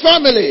in my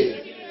family,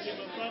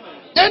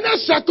 any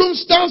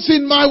circumstance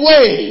in my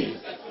way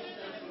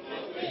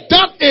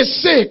that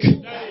is sick,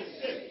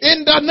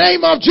 in the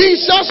name of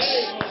Jesus,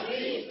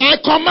 I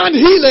command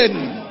healing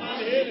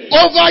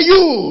over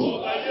you.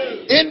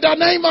 In the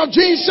name of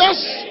Jesus,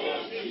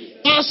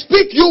 I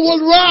speak, you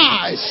will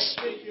rise.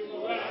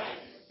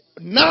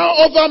 Now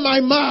over my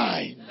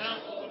mind,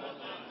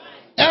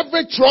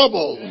 every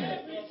trouble,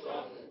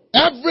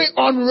 every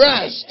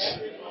unrest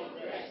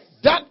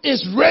that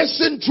is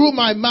racing through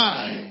my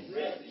mind,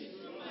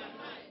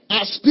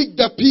 I speak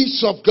the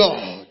peace of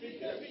God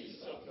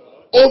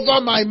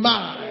over my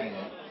mind.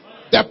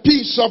 The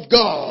peace of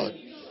God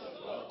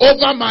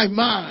over my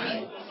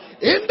mind.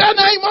 In the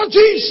name of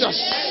Jesus,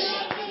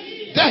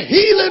 the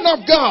healing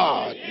of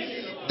God,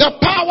 the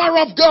power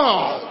of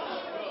God.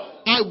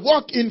 I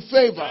walk in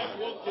favor.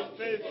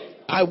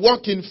 I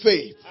walk in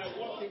faith.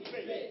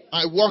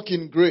 I walk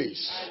in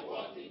grace.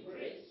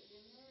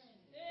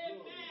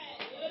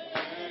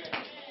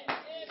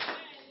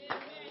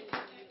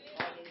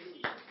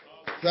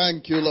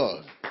 Thank you,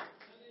 Lord.